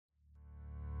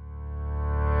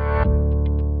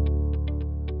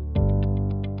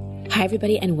Hi,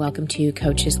 everybody, and welcome to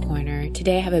Coach's Corner.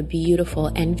 Today, I have a beautiful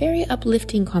and very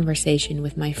uplifting conversation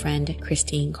with my friend,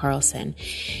 Christine Carlson.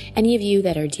 Any of you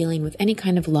that are dealing with any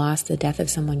kind of loss, the death of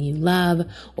someone you love,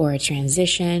 or a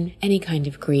transition, any kind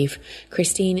of grief,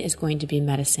 Christine is going to be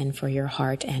medicine for your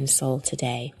heart and soul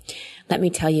today. Let me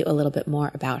tell you a little bit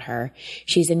more about her.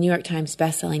 She's a New York Times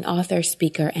bestselling author,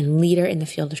 speaker, and leader in the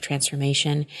field of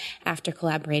transformation. After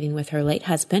collaborating with her late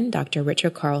husband, Dr.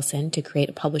 Richard Carlson, to create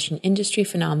a publishing industry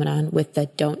phenomenon with the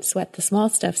Don't Sweat the Small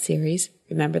Stuff series,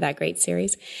 remember that great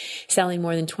series? Selling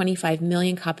more than 25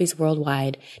 million copies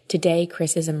worldwide, today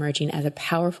Chris is emerging as a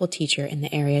powerful teacher in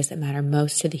the areas that matter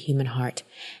most to the human heart: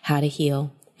 how to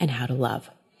heal and how to love.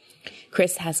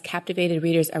 Chris has captivated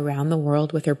readers around the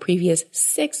world with her previous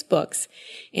 6 books.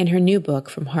 In her new book,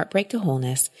 From Heartbreak to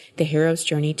Wholeness, The Hero's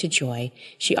Journey to Joy,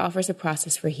 she offers a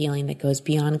process for healing that goes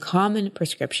beyond common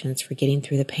prescriptions for getting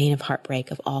through the pain of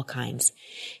heartbreak of all kinds.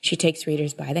 She takes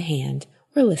readers by the hand,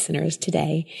 or listeners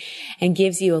today, and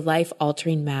gives you a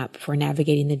life-altering map for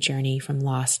navigating the journey from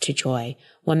loss to joy,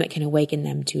 one that can awaken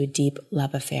them to a deep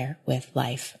love affair with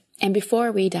life. And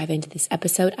before we dive into this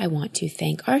episode, I want to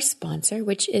thank our sponsor,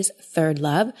 which is Third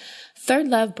Love. Third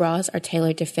Love bras are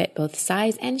tailored to fit both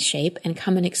size and shape and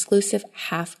come in exclusive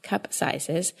half-cup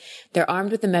sizes. They're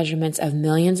armed with the measurements of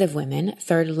millions of women.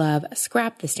 Third Love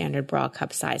scrapped the standard bra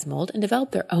cup size mold and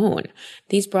developed their own.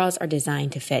 These bras are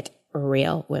designed to fit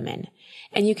real women.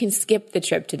 And you can skip the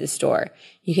trip to the store.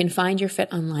 You can find your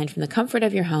fit online from the comfort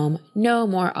of your home. No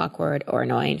more awkward or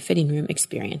annoying fitting room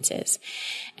experiences.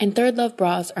 And Third Love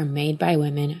bras are made by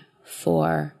women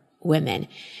for women.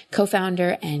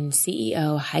 Co-founder and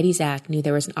CEO Heidi Zak knew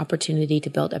there was an opportunity to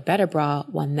build a better bra,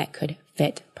 one that could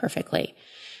fit perfectly.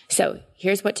 So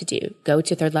here's what to do. Go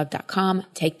to thirdlove.com,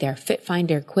 take their Fit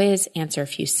Finder quiz, answer a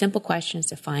few simple questions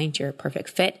to find your perfect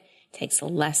fit. Takes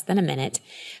less than a minute.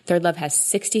 Third Love has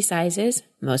 60 sizes.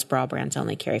 Most bra brands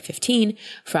only carry 15,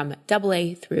 from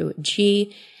AA through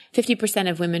G. 50%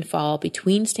 of women fall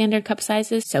between standard cup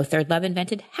sizes, so Third Love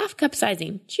invented half cup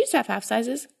sizing. She used to have half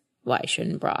sizes. Why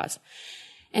shouldn't bras?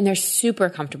 And they're super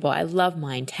comfortable. I love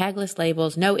mine. Tagless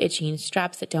labels, no itching,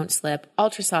 straps that don't slip,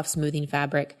 ultra soft smoothing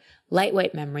fabric,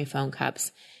 lightweight memory foam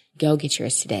cups. Go get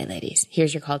yours today, ladies.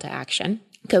 Here's your call to action.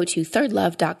 Go to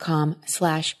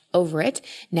thirdlove.com/overit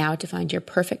now to find your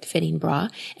perfect fitting bra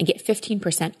and get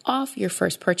 15% off your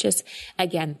first purchase.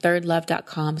 Again,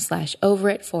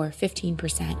 thirdlove.com/overit for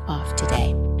 15% off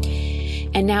today.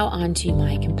 And now on to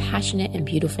my compassionate and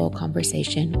beautiful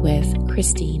conversation with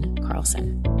Christine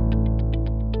Carlson.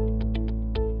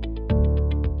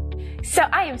 So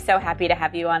I am so happy to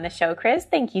have you on the show, Chris.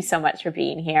 Thank you so much for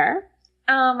being here.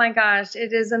 Oh my gosh,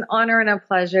 it is an honor and a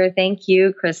pleasure. Thank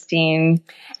you, Christine.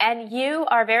 And you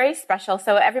are very special.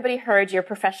 So everybody heard your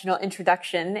professional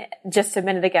introduction just a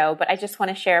minute ago, but I just want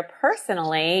to share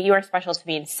personally, you are special to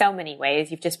me in so many ways.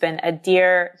 You've just been a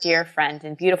dear, dear friend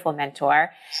and beautiful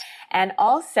mentor. And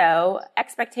also,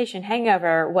 Expectation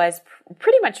Hangover was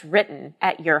pretty much written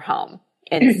at your home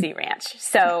in Sea Ranch.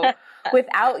 So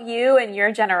without you and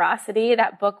your generosity,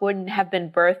 that book wouldn't have been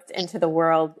birthed into the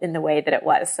world in the way that it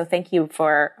was. So thank you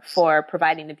for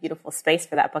providing the beautiful space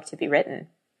for that book to be written.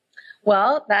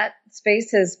 Well, that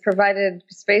space has provided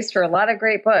space for a lot of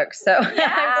great books. So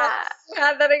Yeah. I've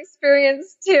had that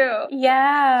experience too.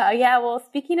 Yeah. Well,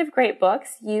 speaking of great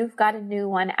books, you've got a new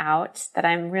one out that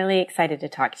I'm really excited to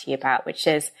talk to you about, which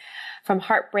is From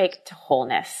Heartbreak to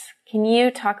Wholeness. Can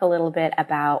you talk a little bit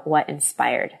about what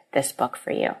inspired this book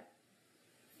for you?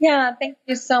 Yeah, thank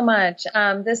you so much.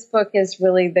 This book is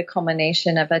really the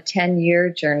culmination of a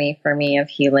 10-year journey for me of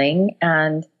healing.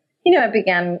 And, it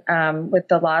began with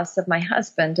the loss of my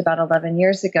husband about 11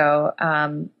 years ago.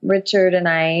 Richard and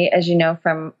I, as you know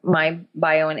from my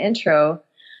bio and intro,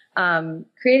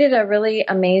 created a really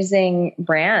amazing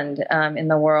brand in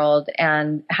the world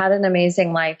and had an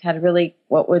amazing life, had really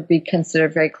what would be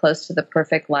considered very close to the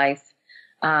perfect life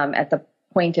at the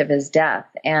point of his death.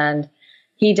 And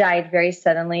he died very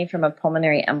suddenly from a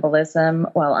pulmonary embolism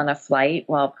while on a flight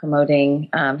while promoting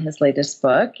his latest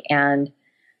book. And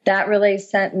that really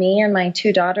sent me and my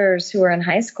 2 daughters, who were in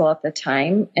high school at the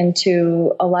time,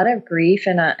 into a lot of grief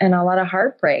and a lot of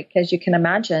heartbreak, as you can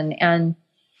imagine. And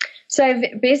so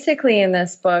I've basically in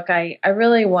this book, I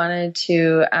really wanted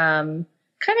to kind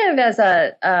of as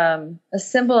a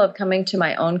symbol of coming to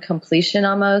my own completion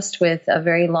almost with a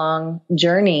very long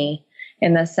journey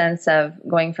in the sense of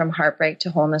going from heartbreak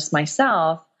to wholeness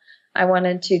myself. I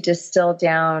wanted to distill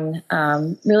down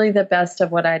really the best of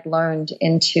what I'd learned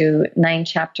into 9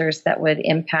 chapters that would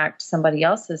impact somebody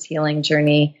else's healing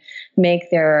journey, make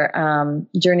their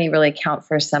journey really count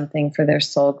for something for their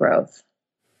soul growth.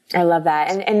 I love that.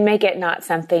 And make it not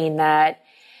something that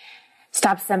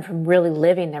stops them from really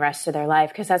living the rest of their life.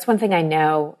 Because that's one thing I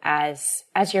know as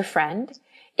your friend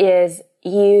is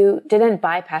you didn't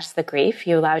bypass the grief.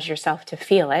 You allowed yourself to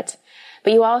feel it,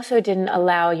 but you also didn't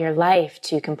allow your life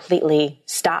to completely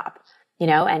stop, you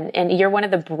know, and you're you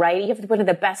have one of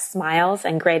the best smiles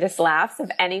and greatest laughs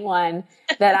of anyone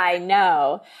that I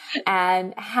know.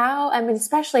 And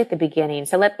especially at the beginning.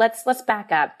 So let's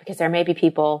back up, because there may be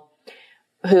people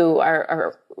who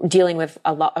are dealing with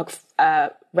a lot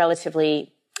of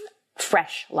relatively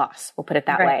fresh loss. We'll put it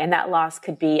that way. And that loss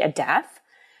could be a death.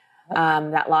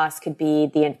 That loss could be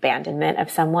the abandonment of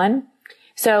someone.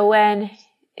 So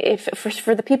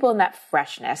for the people in that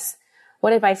freshness,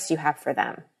 what advice do you have for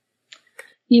them?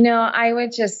 You know, I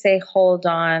would just say, hold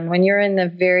on. When you're in the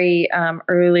very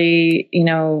early,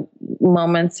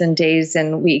 moments and days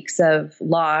and weeks of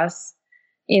loss,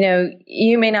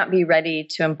 you may not be ready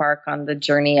to embark on the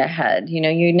journey ahead.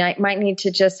 You might need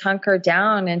to just hunker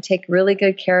down and take really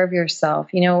good care of yourself.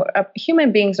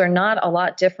 Human beings are not a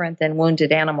lot different than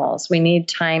wounded animals. We need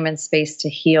time and space to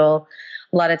heal.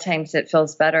 A lot of times it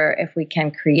feels better if we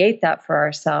can create that for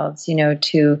ourselves,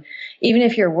 to, even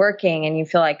if you're working and you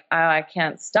feel like, oh, I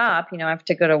can't stop, I have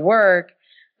to go to work.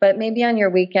 But maybe on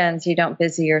your weekends, you don't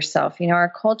busy yourself.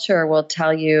 Our culture will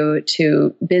tell you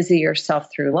to busy yourself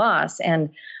through loss.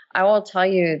 And I will tell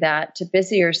you that to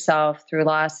busy yourself through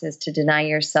loss is to deny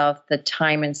yourself the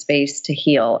time and space to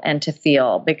heal and to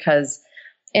feel. Because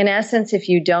in essence, if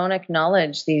you don't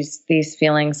acknowledge these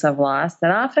feelings of loss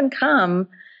that often come,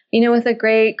 with a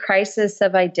great crisis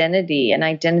of identity, an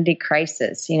identity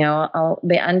crisis,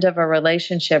 the end of a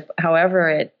relationship,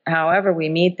 however we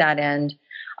meet that end,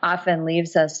 often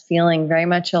leaves us feeling very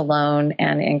much alone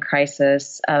and in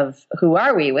crisis of who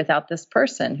are we without this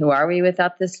person? Who are we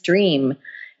without this dream?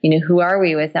 Who are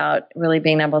we without really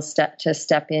being able to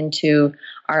step into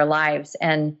our lives?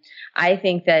 And I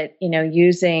think that,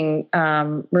 using,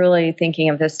 really thinking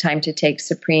of this time to take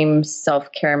supreme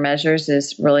self-care measures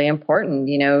is really important.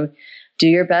 Do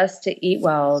your best to eat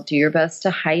well, do your best to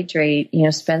hydrate,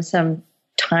 spend some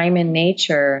time in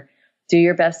nature. Do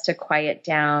your best to quiet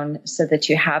down so that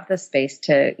you have the space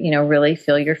to, really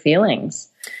feel your feelings.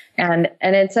 And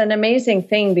it's an amazing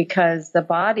thing, because the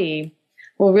body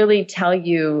will really tell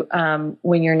you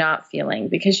when you're not feeling,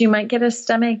 because you might get a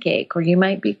stomach ache, or you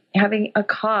might be having a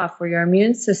cough, or your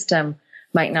immune system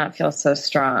might not feel so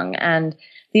strong. And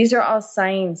these are all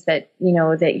signs that,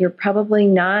 that you're probably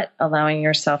not allowing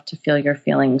yourself to feel your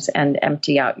feelings and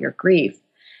empty out your grief.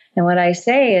 And what I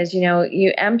say is,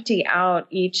 you empty out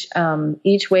each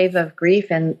wave of grief,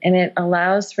 and it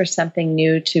allows for something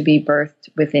new to be birthed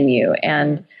within you.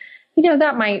 And,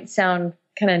 that might sound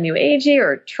kind of new agey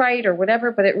or trite or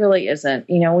whatever, but it really isn't.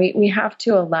 We have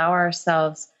to allow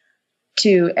ourselves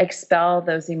to expel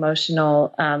those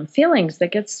emotional feelings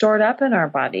that get stored up in our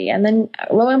body. And then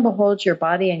lo and behold, your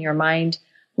body and your mind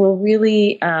will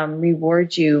really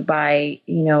reward you by,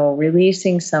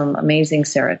 releasing some amazing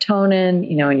serotonin,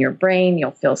 in your brain.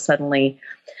 You'll feel suddenly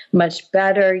much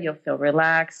better. You'll feel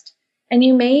relaxed. And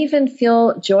you may even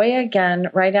feel joy again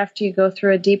right after you go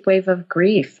through a deep wave of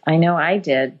grief. I know I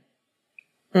did.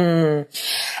 And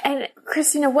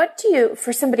Christina, what do you,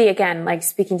 for somebody, again, like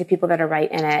speaking to people that are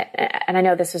right in it, and I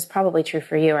know this is probably true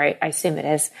for you, or I assume it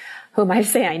is, who am I to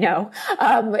say I know?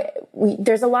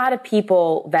 There's a lot of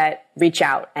people that reach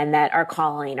out and that are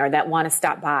calling or that want to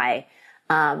stop by.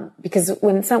 Because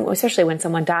especially when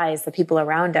someone dies, the people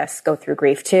around us go through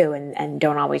grief too, and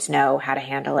don't always know how to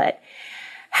handle it.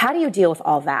 How do you deal with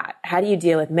all that? How do you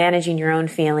deal with managing your own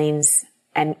feelings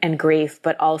and grief,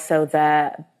 but also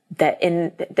the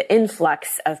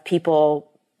influx of people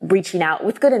reaching out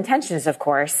with good intentions, of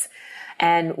course,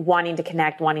 and wanting to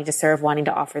connect, wanting to serve, wanting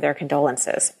to offer their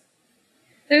condolences?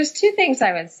 There's two things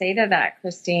I would say to that,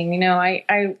 Christine.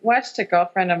 I watched a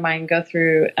girlfriend of mine go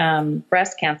through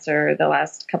breast cancer the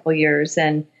last couple years,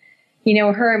 and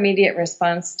her immediate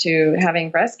response to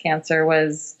having breast cancer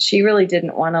was she really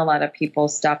didn't want a lot of people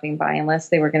stopping by unless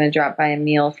they were going to drop by a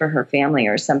meal for her family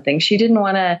or something. She didn't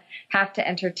want to have to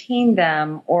entertain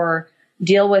them or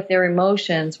deal with their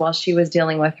emotions while she was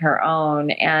dealing with her own.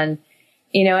 And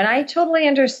I totally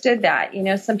understood that.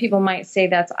 Some people might say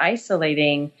that's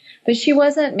isolating, but she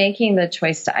wasn't making the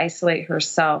choice to isolate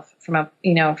herself from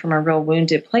a real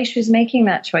wounded place. She was making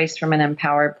that choice from an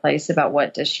empowered place about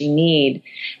what does she need.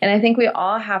 And I think we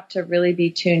all have to really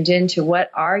be tuned into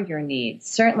what are your needs.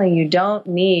 Certainly you don't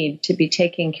need to be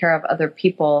taking care of other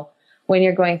people when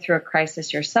you're going through a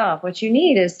crisis yourself. What you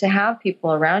need is to have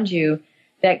people around you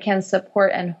that can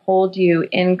support and hold you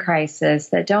in crisis,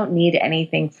 that don't need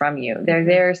anything from you. They're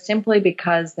there simply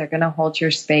because they're going to hold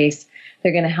your space.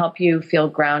 They're going to help you feel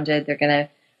grounded. They're going to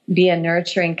be a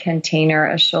nurturing container,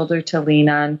 a shoulder to lean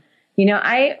on. You know,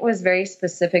 I was very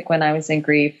specific when I was in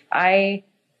grief. I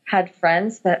had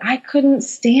friends that I couldn't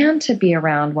stand to be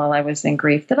around while I was in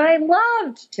grief, that I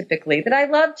loved typically, that I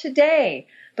love today,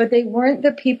 but they weren't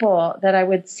the people that I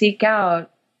would seek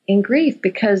out in grief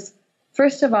because,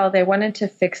 first of all, they wanted to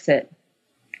fix it.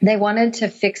 They wanted to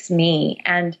fix me,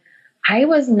 and I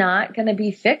was not going to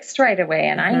be fixed right away,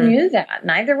 and I knew that.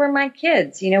 Neither were my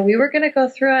kids. You know, we were going to go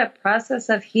through a process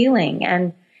of healing,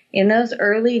 and in those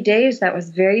early days, that was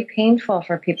very painful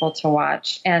for people to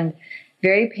watch and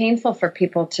very painful for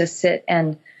people to sit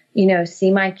and, you know,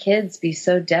 see my kids be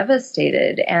so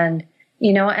devastated. And,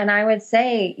 you know, and I would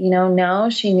say, you know, no,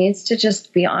 she needs to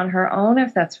just be on her own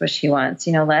if that's what she wants.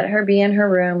 You know, let her be in her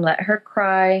room, let her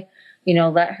cry, you know,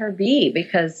 let her be,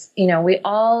 because, you know, we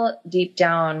all deep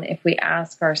down, if we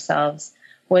ask ourselves,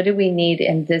 what do we need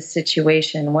in this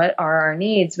situation? What are our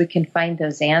needs? We can find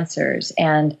those answers.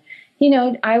 And, you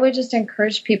know, I would just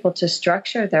encourage people to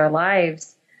structure their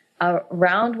lives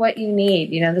around what you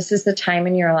need. You know, this is the time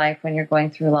in your life when you're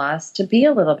going through loss to be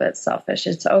a little bit selfish.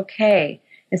 It's okay.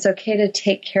 It's okay to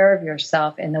take care of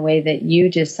yourself in the way that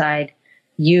you decide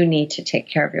you need to take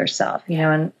care of yourself, you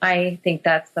know, and I think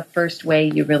that's the first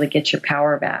way you really get your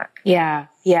power back. Yeah.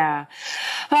 Yeah.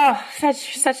 Oh,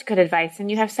 such good advice. And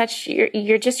you have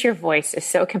your voice is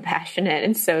so compassionate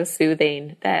and so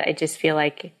soothing that I just feel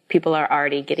like people are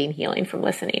already getting healing from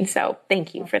listening. So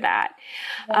thank you for that.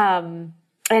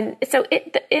 And so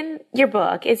in your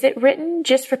book, is it written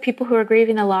just for people who are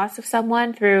grieving the loss of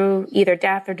someone through either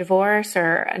death or divorce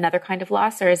or another kind of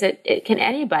loss? Or is can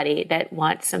anybody that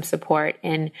wants some support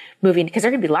in moving, because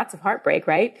there can be lots of heartbreak,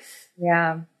 right?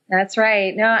 Yeah, that's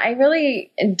right. No, I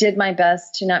really did my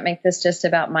best to not make this just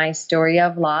about my story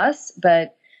of loss,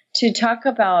 but to talk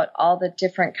about all the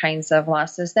different kinds of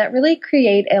losses that really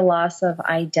create a loss of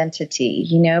identity,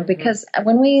 you know, because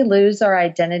when we lose our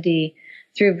identity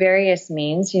through various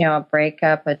means, you know, a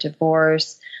breakup, a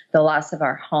divorce, the loss of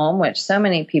our home, which so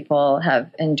many people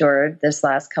have endured this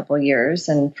last couple of years,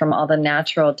 and from all the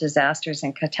natural disasters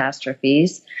and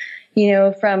catastrophes, you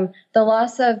know, from the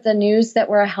loss of the news that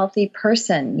we're a healthy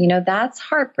person, you know, that's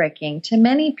heartbreaking to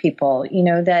many people, you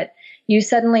know, that you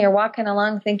suddenly are walking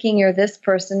along thinking you're this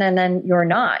person and then you're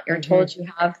not. You're told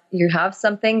you have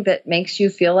something that makes you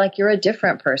feel like you're a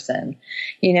different person,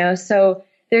 you know, so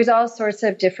there's all sorts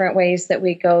of different ways that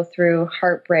we go through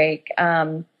heartbreak.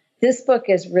 This book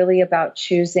is really about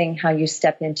choosing how you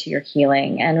step into your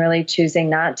healing and really choosing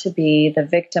not to be the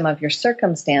victim of your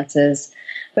circumstances,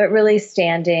 but really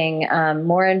standing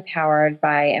more empowered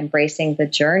by embracing the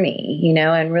journey, you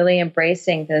know, and really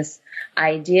embracing this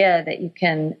idea that you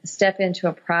can step into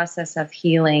a process of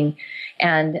healing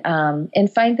and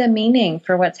find the meaning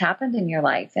for what's happened in your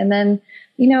life. And then,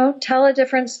 you know, tell a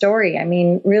different story. I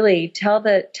mean, really tell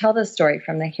the story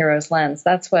from the hero's lens.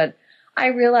 That's what I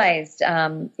realized,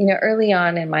 you know, early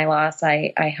on in my loss,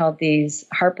 I held these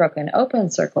Heartbroken Open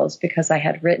circles because I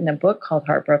had written a book called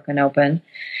Heartbroken Open.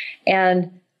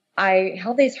 And I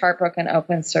held these Heartbroken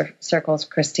Open circles,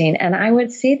 Christine, and I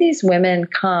would see these women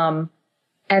come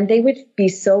and they would be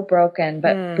so broken,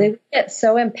 but they would get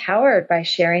so empowered by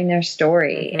sharing their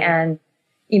story. And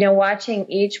you know,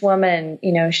 watching each woman,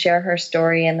 you know, share her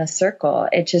story in the circle,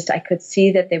 I could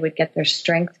see that they would get their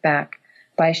strength back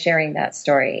by sharing that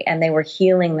story. And they were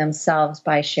healing themselves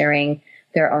by sharing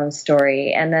their own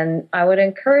story. And then I would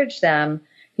encourage them,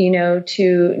 you know,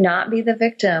 to not be the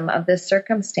victim of this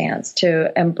circumstance,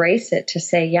 to embrace it, to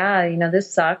say, yeah, you know,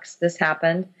 this sucks, this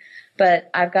happened, but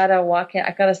I've got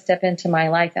to step into my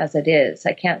life as it is.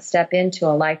 I can't step into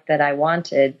a life that I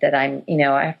wanted, I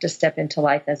have to step into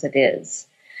life as it is.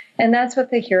 And that's what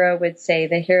the hero would say.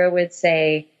 The hero would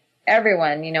say,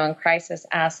 everyone, you know, in crisis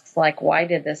asks, like, why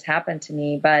did this happen to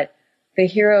me? But the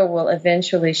hero will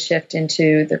eventually shift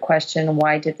into the question,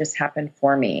 why did this happen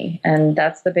for me? And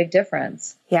that's the big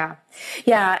difference. Yeah.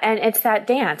 Yeah. And it's that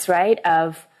dance, right?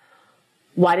 Of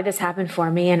why did this happen for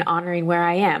me, and honoring where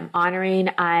I am, honoring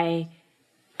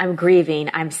I'm grieving,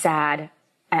 I'm sad,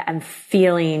 I'm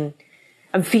feeling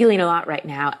a lot right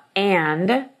now.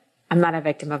 And I'm not a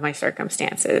victim of my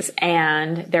circumstances,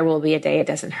 and there will be a day it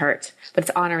doesn't hurt, but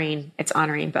it's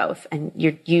honoring both. And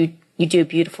you do a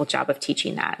beautiful job of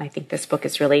teaching that. And I think this book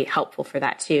is really helpful for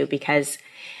that too, because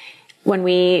when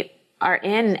we are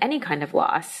in any kind of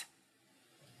loss,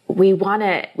 we want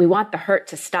the hurt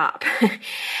to stop.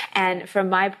 And from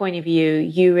my point of view,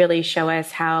 you really show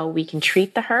us how we can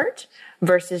treat the hurt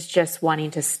versus just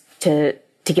wanting to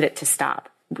get it to stop.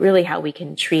 really how we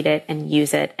can treat it and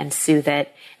use it and soothe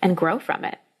it and grow from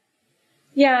it.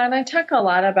 Yeah, and I talk a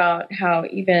lot about how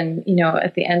even,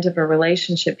 at the end of a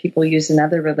relationship, people use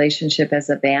another relationship as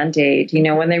a Band-Aid.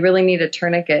 When they really need a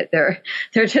tourniquet, they're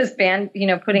just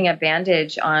putting a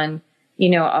bandage on,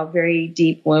 a very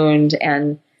deep wound.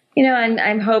 And, and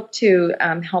I hope to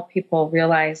help people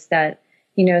realize that,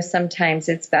 sometimes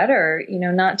it's better,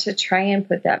 not to try and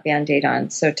put that Band-Aid on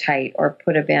so tight or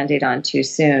put a Band-Aid on too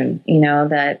soon,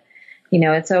 that,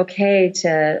 it's okay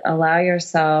to allow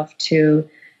yourself to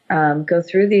go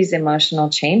through these emotional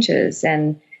changes.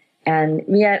 And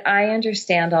yet I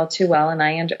understand all too well. And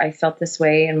I felt this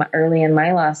way early in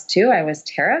my loss too. I was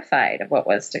terrified of what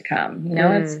was to come.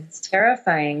 It's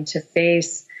terrifying to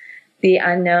face the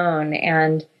unknown.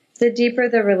 And the deeper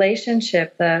the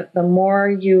relationship, the more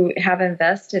you have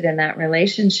invested in that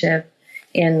relationship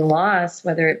in loss,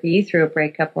 whether it be through a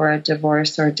breakup or a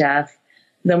divorce or death,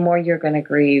 the more you're going to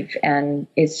grieve. And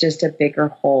it's just a bigger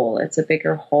hole. It's a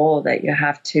bigger hole that you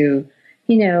have to,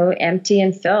 empty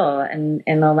and fill and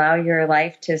allow your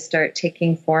life to start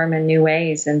taking form in new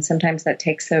ways. And sometimes that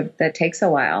takes a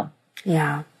while.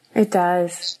 Yeah, it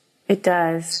does. It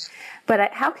does.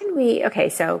 But how can we,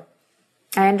 so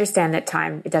I understand that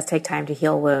it does take time to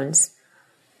heal wounds,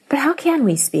 but how can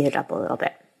we speed it up a little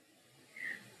bit?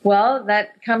 Well,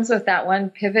 that comes with that one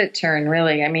pivot turn,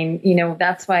 really. I mean,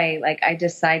 that's why, I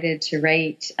decided to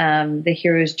write the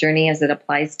hero's journey as it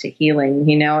applies to healing.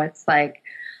 It's like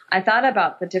I thought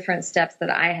about the different steps that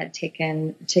I had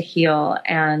taken to heal,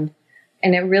 and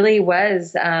it really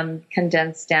was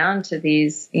condensed down to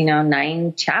these,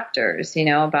 9 chapters,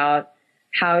 about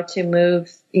how to move,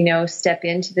 step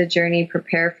into the journey,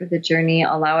 prepare for the journey,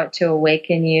 allow it to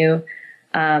awaken you.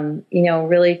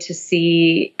 Really to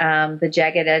see the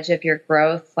jagged edge of your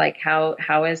growth, like how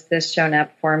has this shown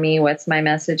up for me? What's my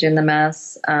message in the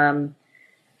mess?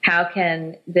 How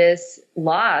can this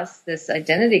loss, this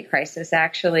identity crisis,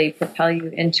 actually propel you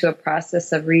into a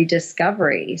process of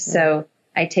rediscovery? So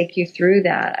I take you through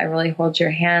that. I really hold your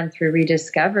hand through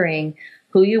rediscovering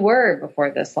who you were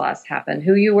before this loss happened,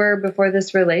 who you were before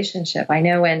this relationship. I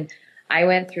know when I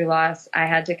went through loss, I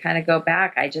had to kind of go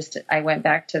back. I went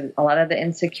back to a lot of the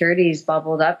insecurities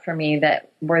bubbled up for me that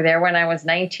were there when I was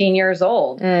 19 years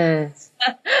old. I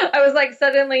was like,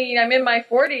 suddenly I'm in my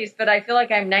 40s, but I feel like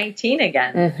I'm 19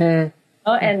 again. Mm-hmm.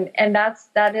 Oh, and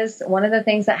that is one of the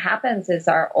things that happens is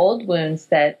our old wounds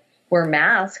that were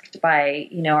masked by,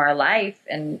 our life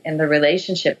and the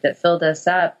relationship that filled us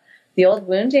up. The old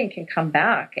wounding can come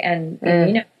back and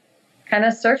kind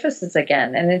of surfaces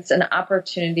again. And it's an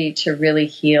opportunity to really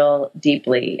heal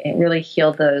deeply and really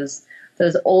heal those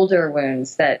older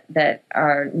wounds that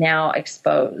are now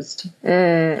exposed.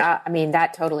 I mean,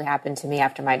 that totally happened to me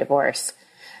after my divorce.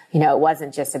 It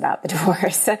wasn't just about the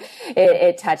divorce.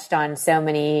 It touched on so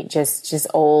many just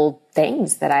old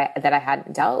things that I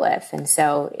hadn't dealt with. And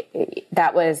so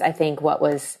that was, I think, what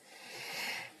was,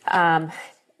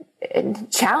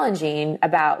 challenging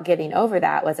about getting over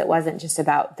that was it wasn't just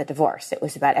about the divorce. It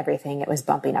was about everything it was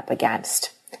bumping up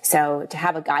against. So to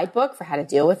have a guidebook for how to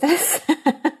deal with this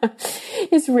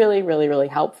is really, really, really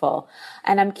helpful.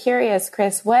 And I'm curious,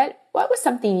 Chris, what was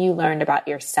something you learned about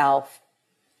yourself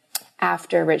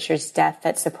after Richard's death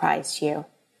that surprised you?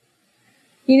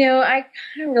 I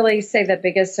kind of really say the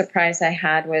biggest surprise I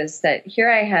had was that here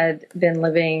I had been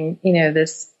living,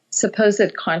 this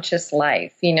supposed conscious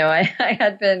life. I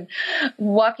had been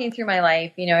walking through my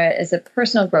life, as a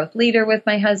personal growth leader with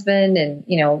my husband and,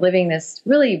 living this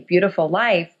really beautiful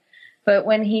life. But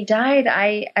when he died,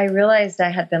 I realized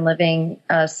I had been living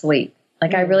asleep.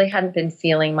 Like I really hadn't been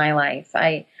feeling my life.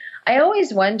 I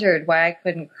always wondered why I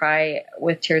couldn't cry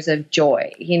with tears of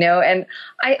joy, and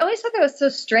I always thought that was so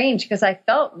strange because I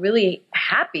felt really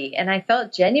happy and I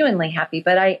felt genuinely happy,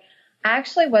 but I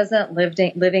actually wasn't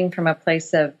living from a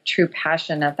place of true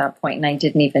passion at that point, and I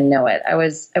didn't even know it. I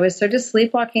was sort of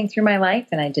sleepwalking through my life,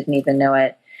 and I didn't even know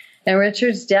it. And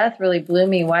Richard's death really blew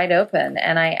me wide open,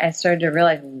 and I started to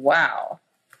realize, wow,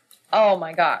 oh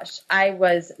my gosh, I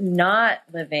was not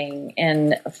living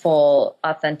in full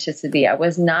authenticity. I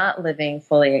was not living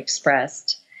fully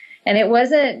expressed. And it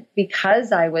wasn't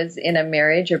because I was in a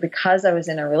marriage or because I was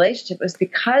in a relationship. It was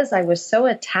because I was so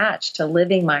attached to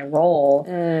living my role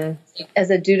as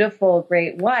a dutiful,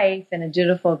 great wife and a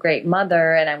dutiful, great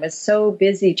mother. And I was so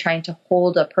busy trying to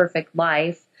hold a perfect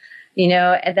life,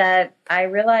 that I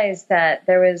realized that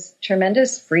there was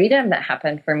tremendous freedom that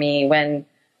happened for me when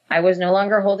I was no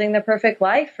longer holding the perfect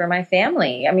life for my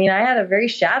family. I mean, I had a very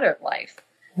shattered life.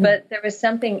 But there was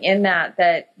something in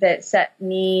that set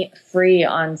me free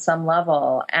on some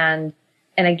level. And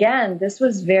And again, this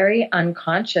was very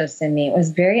unconscious in me. It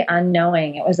was very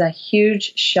unknowing. It was a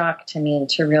huge shock to me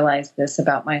to realize this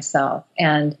about myself.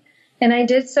 And I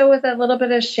did so with a little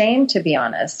bit of shame, to be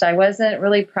honest. I wasn't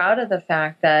really proud of the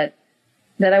fact that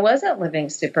I wasn't living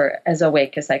super as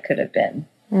awake as I could have been.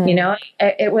 You know,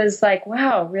 it was like,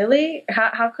 wow, really?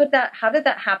 How did that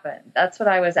happen? That's what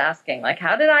I was asking. Like,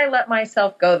 how did I let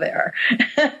myself go there?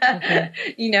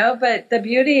 You know, but the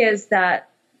beauty is that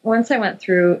once I went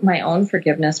through my own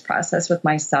forgiveness process with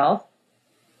myself,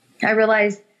 I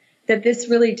realized that this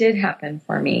really did happen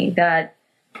for me, that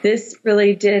this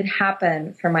really did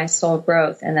happen for my soul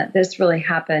growth, and that this really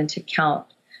happened to count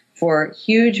for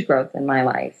huge growth in my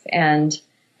life. And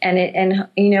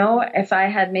you know, if I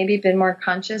had maybe been more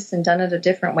conscious and done it a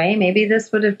different way, maybe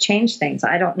this would have changed things.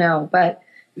 I don't know, but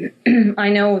I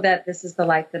know that this is the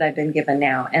life that I've been given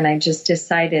now. And I just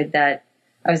decided that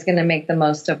I was going to make the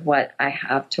most of what I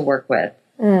have to work with.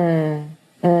 I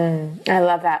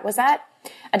love that. Was that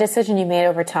a decision you made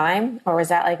over time, or was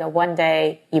that like a one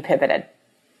day you pivoted?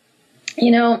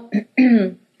 You know,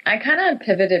 I kind of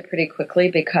pivoted pretty quickly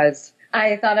because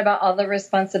I thought about all the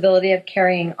responsibility of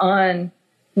carrying on,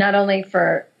 not only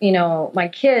for, you know, my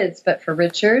kids, but for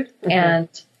Richard. And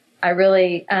I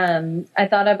really, I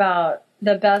thought about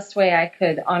the best way I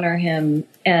could honor him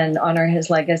and honor his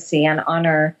legacy and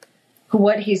honor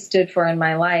what he stood for in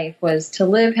my life was to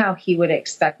live how he would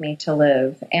expect me to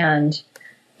live. And,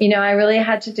 you know, I really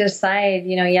had to decide,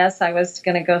 you know, yes, I was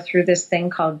going to go through this thing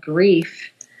called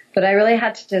grief, but I really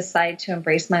had to decide to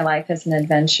embrace my life as an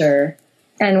adventure.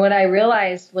 And what I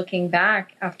realized looking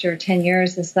back after 10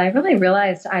 years is that I really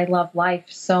realized I love life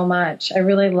so much. I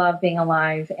really love being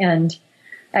alive. And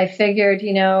I figured,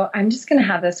 you know, I'm just going to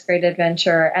have this great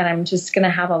adventure and I'm just going to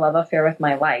have a love affair with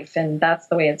my life. And that's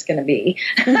the way it's going to be.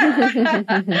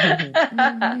 I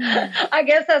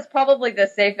guess that's probably the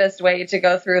safest way to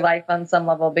go through life on some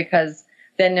level, because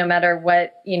then no matter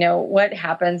what, you know, what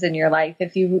happens in your life,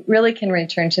 if you really can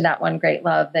return to that one great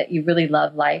love, that you really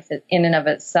love life in and of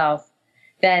itself,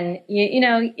 then,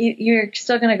 you're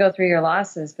still going to go through your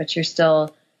losses, but you're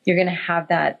going to have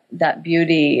that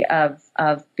beauty of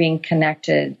being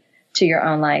connected to your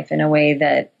own life in a way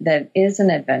that is an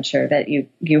adventure that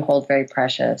you hold very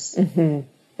precious.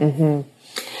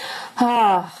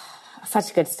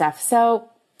 Such good stuff. So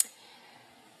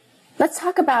let's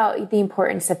talk about the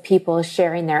importance of people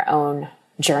sharing their own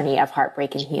journey of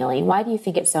heartbreak and healing. Why do you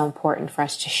think it's so important for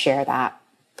us to share that?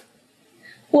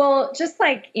 Well, just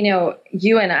like, you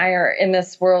and I are in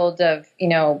this world of,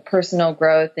 personal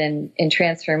growth and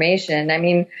transformation. I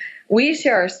mean, we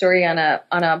share our story on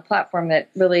a platform that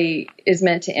really is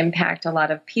meant to impact a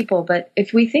lot of people. But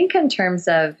if we think in terms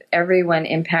of everyone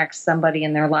impacts somebody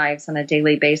in their lives on a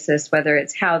daily basis, whether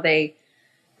it's how they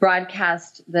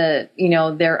broadcast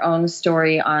their own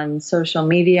story on social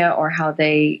media or how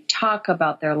they talk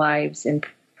about their lives in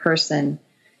person,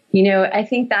 I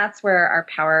think that's where our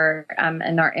power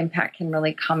and our impact can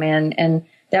really come in, and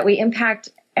that we impact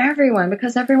everyone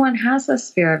because everyone has a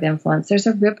sphere of influence. There's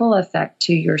a ripple effect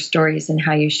to your stories and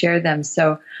how you share them.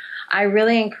 So I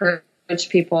really encourage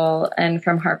people, and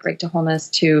from Heartbreak to Wholeness,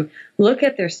 to look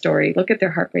at their story, look at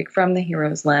their heartbreak from the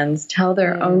hero's lens, tell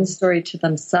their own story to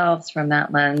themselves from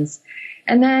that lens.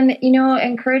 And then,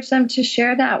 encourage them to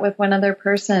share that with one other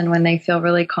person when they feel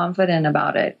really confident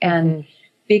about it. And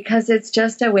because it's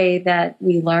just a way that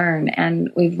we learn,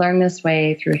 and we've learned this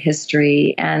way through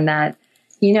history, and that,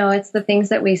 it's the things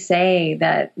that we say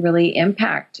that really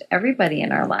impact everybody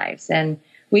in our lives. And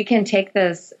we can take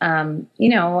this,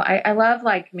 I love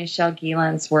like Michelle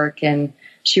Gielan's work, and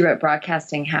she wrote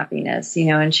Broadcasting Happiness,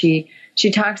 and she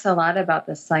talks a lot about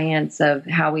the science of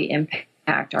how we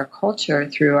impact our culture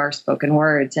through our spoken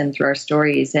words and through our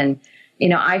stories. And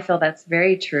I feel that's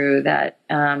very true, that,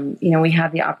 we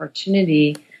have the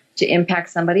opportunity to impact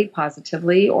somebody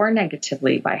positively or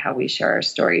negatively by how we share our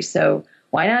story. So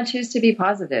why not choose to be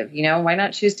positive? Why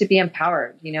not choose to be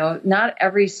empowered? Not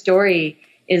every story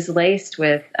is laced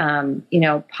with,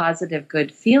 positive,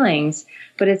 good feelings,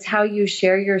 but it's how you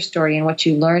share your story and what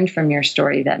you learned from your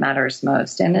story that matters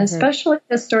most. And especially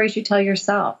the stories you tell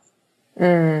yourself.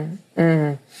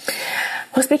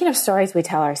 Well, speaking of stories we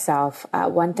tell ourselves,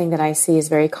 one thing that I see is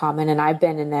very common, and I've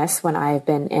been in this when I've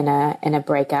been in a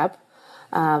breakup,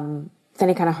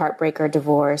 any kind of heartbreak or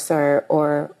divorce,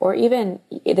 or even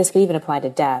this could even apply to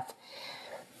death.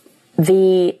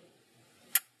 The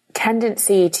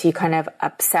tendency to kind of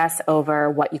obsess over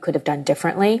what you could have done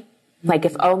differently, like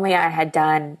if only I had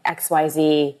done X, Y,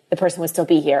 Z, the person would still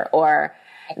be here, or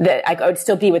I would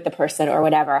still be with the person, or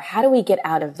whatever. How do we get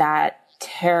out of that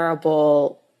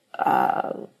terrible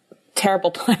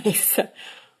place?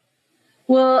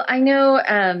 Well, I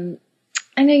know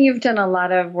you've done a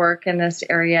lot of work in this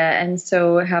area, and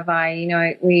so have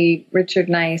I. Richard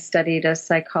and I studied a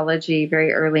psychology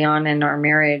very early on in our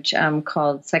marriage,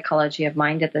 called Psychology of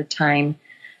Mind at the time.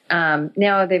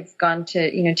 Now they've gone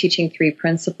to, teaching 3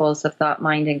 principles of thought,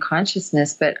 mind, and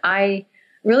consciousness. But I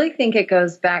really think it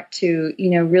goes back to,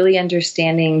 really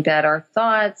understanding that our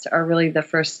thoughts are really the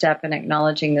first step in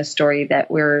acknowledging the story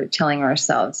that we're telling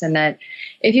ourselves. And that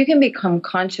if you can become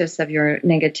conscious of your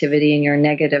negativity and your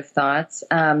negative thoughts,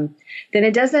 then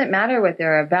it doesn't matter what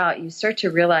they're about. You start to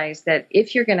realize that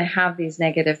if you're going to have these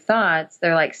negative thoughts,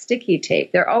 they're like sticky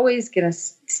tape. They're always going to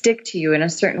stick to you in a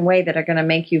certain way that are going to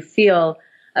make you feel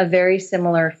a very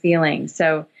similar feeling.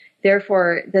 So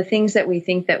therefore, the things that we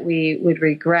think that we would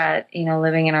regret,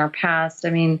 living in our past,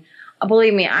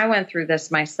 believe me, I went through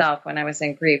this myself when I was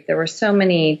in grief. There were so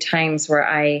many times where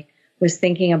I was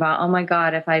thinking about, oh my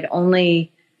God, if I'd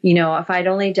only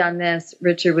done this,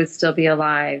 Richard would still be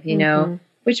alive,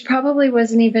 which probably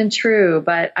wasn't even true,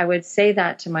 but I would say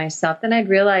that to myself. Then I'd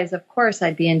realize, of course,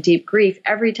 I'd be in deep grief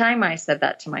every time I said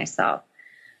that to myself.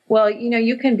 Well,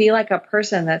 you can be like a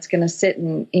person that's going to sit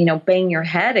and, bang your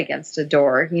head against a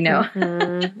door, Most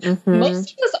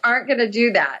of us aren't going to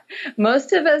do that.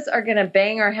 Most of us are going to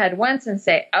bang our head once and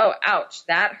say, oh, ouch,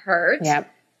 that hurt.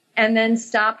 Yep. And then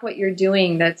stop what you're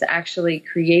doing that's actually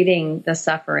creating the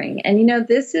suffering. And,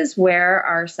 this is where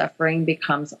our suffering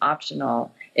becomes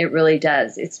optional. It really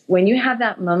does. It's when you have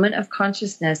that moment of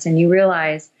consciousness and you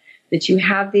realize that you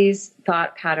have these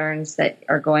thought patterns that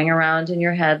are going around in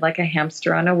your head like a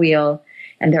hamster on a wheel,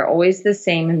 and they're always the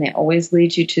same, and they always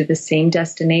lead you to the same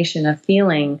destination of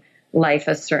feeling life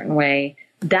a certain way.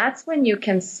 That's when you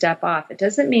can step off. It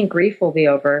doesn't mean grief will be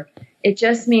over. It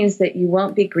just means that you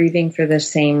won't be grieving for the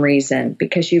same reason,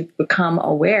 because you've become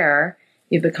aware,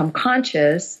 you've become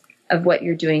conscious of what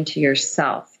you're doing to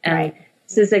yourself. And right.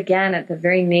 This is, again, at the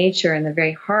very nature and the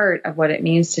very heart of what it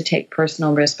means to take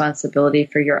personal responsibility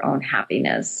for your own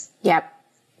happiness. Yep.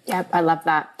 I love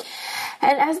that.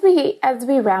 And as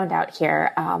we round out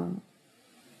here,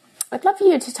 I'd love for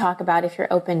you to talk about, if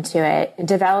you're open to it,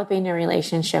 developing a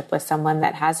relationship with someone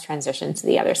that has transitioned to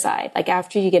the other side. Like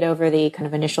after you get over the kind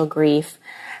of initial grief,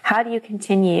 how do you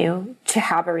continue to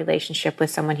have a relationship with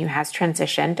someone who has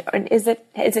transitioned? And is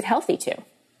it healthy to?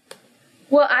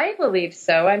 Well, I believe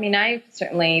so. I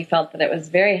certainly felt that it was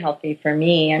very healthy for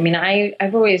me.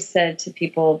 I've always said to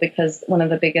people, because one of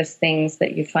the biggest things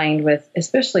that you find with,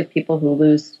 especially people who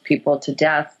lose people to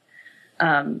death,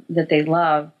 that they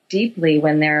love deeply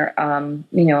when they're,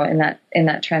 in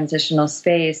that transitional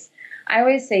space, I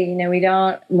always say, we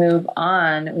don't move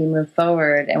on, we move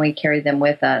forward, and we carry them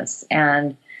with us.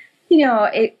 And,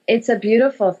 it's a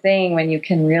beautiful thing when you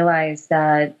can realize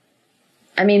that.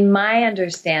 My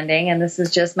understanding, and this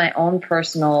is just my own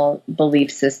personal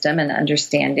belief system and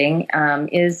understanding,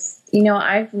 is,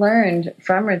 I've learned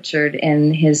from Richard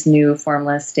in his new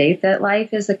formless state that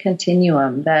life is a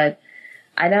continuum, that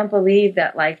I don't believe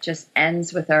that life just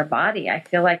ends with our body. I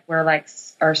feel like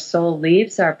our soul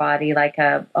leaves our body like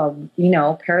a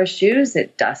pair of shoes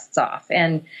it dusts off,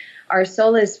 and our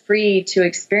soul is free to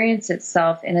experience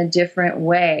itself in a different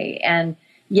way. And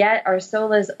yet our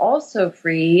soul is also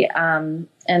free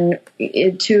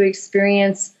to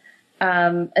experience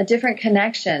a different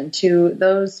connection to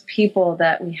those people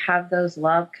that we have those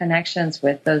love connections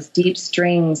with, those deep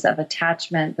strings of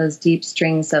attachment, those deep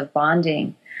strings of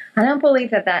bonding. I don't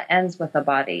believe that ends with a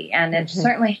body, and it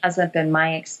certainly hasn't been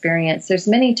my experience. There's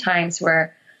many times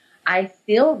where I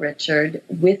feel Richard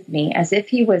with me as if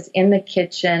he was in the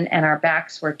kitchen and our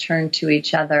backs were turned to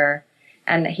each other,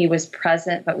 and he was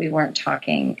present, but we weren't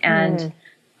talking. And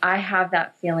I have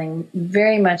that feeling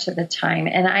very much at the time.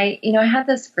 And I had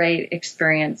this great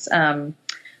experience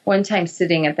one time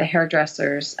sitting at the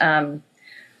hairdresser's.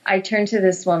 I turned to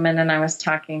this woman and I was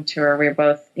talking to her. We were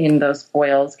both in those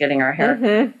foils getting our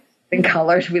hair and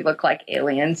colored. We look like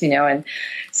aliens, And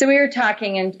so we were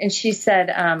talking, and she said,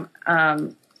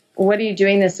 what are you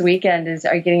doing this weekend?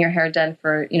 Are you getting your hair done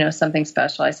for, something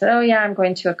special? I said, oh yeah, I'm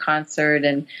going to a concert.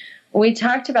 And we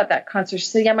talked about that concert. She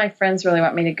said, yeah, my friends really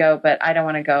want me to go, but I don't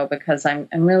want to go because I'm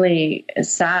really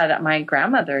sad. My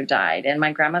grandmother died, and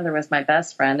my grandmother was my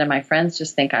best friend, and my friends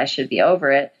just think I should be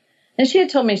over it. And she had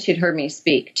told me she'd heard me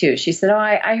speak too. She said, oh,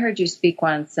 I heard you speak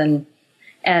once.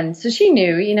 And so she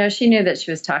knew that she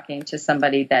was talking to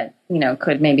somebody that,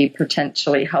 could maybe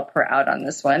potentially help her out on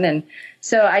this one. And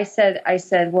so I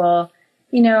said, well,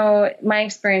 my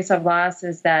experience of loss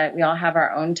is that we all have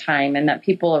our own time, and that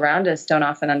people around us don't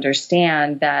often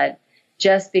understand that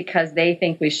just because they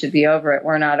think we should be over it,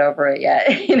 we're not over it yet,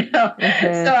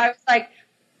 So I was like,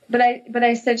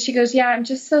 I said, she goes, yeah, I'm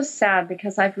just so sad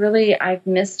because I've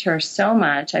missed her so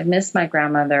much. I've missed my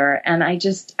grandmother, and I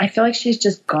feel like she's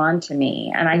just gone to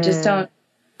me, and I just don't.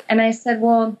 And I said,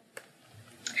 well,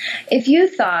 if you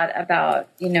thought about,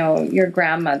 your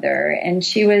grandmother, and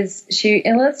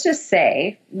and let's just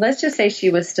say she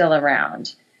was still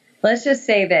around. Let's just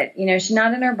say that, she's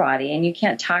not in her body and you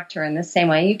can't talk to her in the same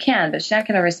way. You can, but she's not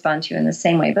going to respond to you in the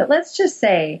same way. But let's just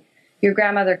say your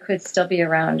grandmother could still be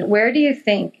around. Where do you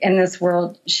think in this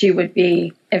world she would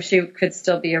be if she could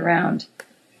still be around?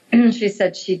 She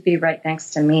said she'd be right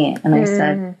next to me. And I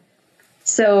said,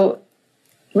 so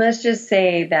let's just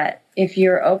say that if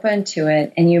you're open to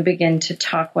it and you begin to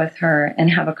talk with her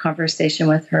and have a conversation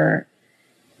with her,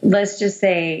 let's just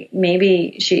say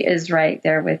maybe she is right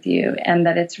there with you, and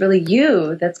that it's really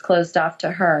you that's closed off to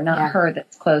her, not her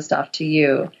that's closed off to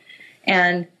you.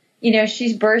 And,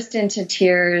 she's burst into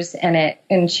tears,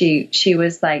 and she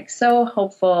was like so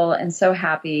hopeful and so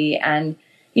happy. And,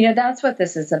 that's what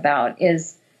this is about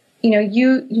is,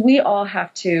 we all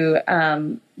have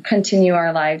to continue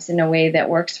our lives in a way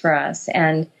that works for us.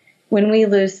 And when we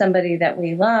lose somebody that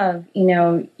we love,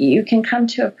 you can come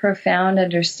to a profound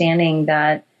understanding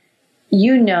that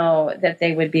that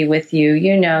they would be with you,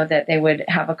 that they would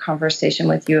have a conversation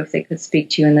with you if they could speak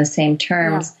to you in the same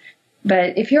terms. Yeah.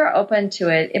 But if you're open to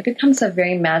it, it becomes a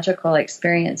very magical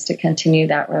experience to continue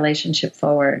that relationship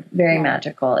forward. Very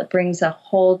magical. It brings a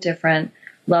whole different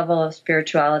level of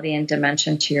spirituality and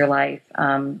dimension to your life.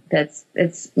 It's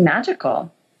magical.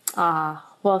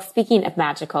 Well, speaking of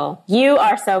magical, you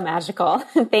are so magical.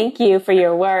 Thank you for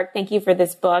your work. Thank you for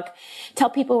this book. Tell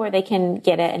people where they can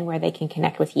get it and where they can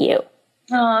connect with you.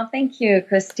 Oh, thank you,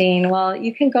 Christine. Well,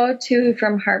 you can go to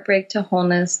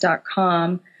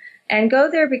FromHeartbreakToWholeness.com and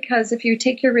go there because if you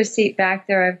take your receipt back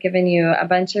there, I've given you a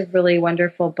bunch of really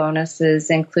wonderful bonuses,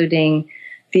 including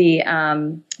the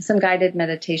some guided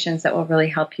meditations that will really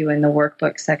help you in the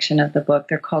workbook section of the book.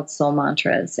 They're called Soul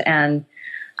Mantras. And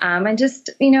I just,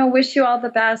 wish you all the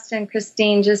best. And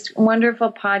Christine, just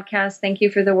wonderful podcast. Thank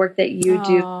you for the work that you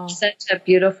do. Such a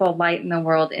beautiful light in the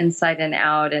world, inside and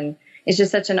out. And it's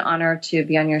just such an honor to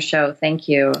be on your show. Thank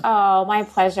you. Oh, my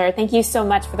pleasure. Thank you so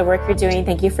much for the work you're doing.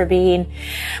 Thank you for being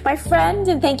my friend.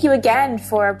 And thank you again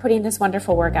for putting this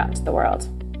wonderful work out into the world.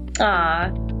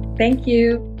 Thank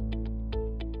you.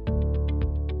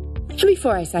 And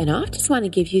before I sign off, just want to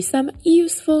give you some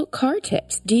useful car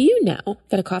tips. Do you know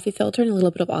that a coffee filter and a little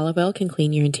bit of olive oil can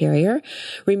clean your interior?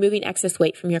 Removing excess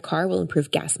weight from your car will improve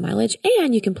gas mileage,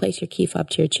 and you can place your key fob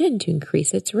to your chin to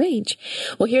increase its range.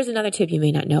 Well, here's another tip you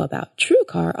may not know about.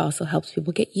 TrueCar also helps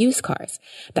people get used cars.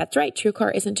 That's right,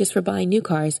 TrueCar isn't just for buying new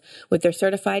cars. With their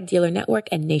certified dealer network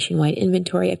and nationwide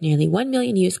inventory of nearly 1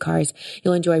 million used cars,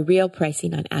 you'll enjoy real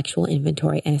pricing on actual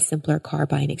inventory and a simpler car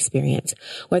buying experience,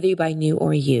 whether you buy new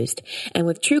or used. And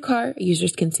with TrueCar,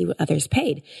 users can see what others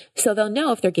paid, so they'll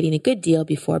know if they're getting a good deal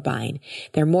before buying.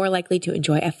 They're more likely to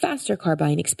enjoy a faster car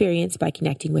buying experience by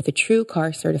connecting with a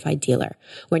TrueCar certified dealer.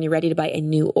 When you're ready to buy a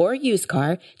new or used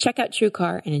car, check out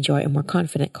TrueCar and enjoy a more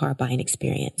confident car buying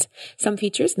experience. Some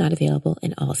features not available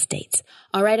in all states.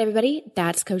 All right, everybody,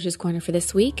 that's Coach's Corner for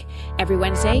this week. Every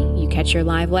Wednesday, you catch your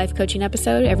live life coaching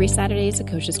episode. Every Saturday is a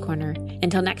Coach's Corner.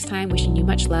 Until next time, wishing you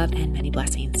much love and many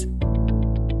blessings.